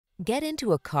Get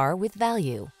into a car with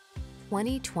value.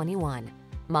 2021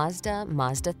 Mazda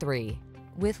Mazda3.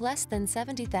 With less than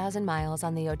 70,000 miles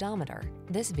on the odometer,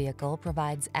 this vehicle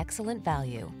provides excellent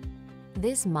value.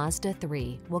 This Mazda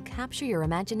 3 will capture your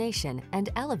imagination and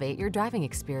elevate your driving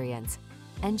experience.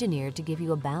 Engineered to give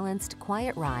you a balanced,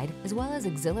 quiet ride as well as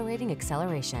exhilarating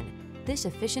acceleration, this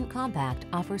efficient compact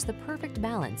offers the perfect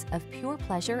balance of pure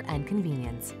pleasure and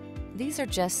convenience. These are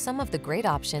just some of the great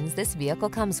options this vehicle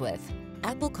comes with: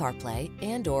 Apple CarPlay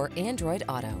and/or Android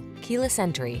Auto, keyless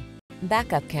entry,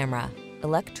 backup camera,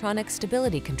 electronic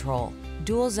stability control,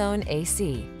 dual zone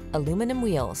AC, aluminum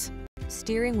wheels,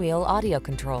 steering wheel audio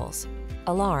controls,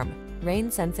 alarm,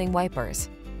 rain sensing wipers,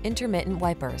 intermittent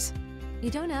wipers. You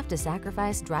don't have to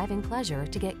sacrifice driving pleasure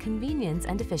to get convenience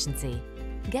and efficiency.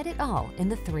 Get it all in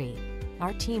the 3.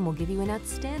 Our team will give you an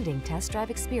outstanding test drive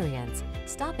experience.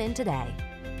 Stop in today.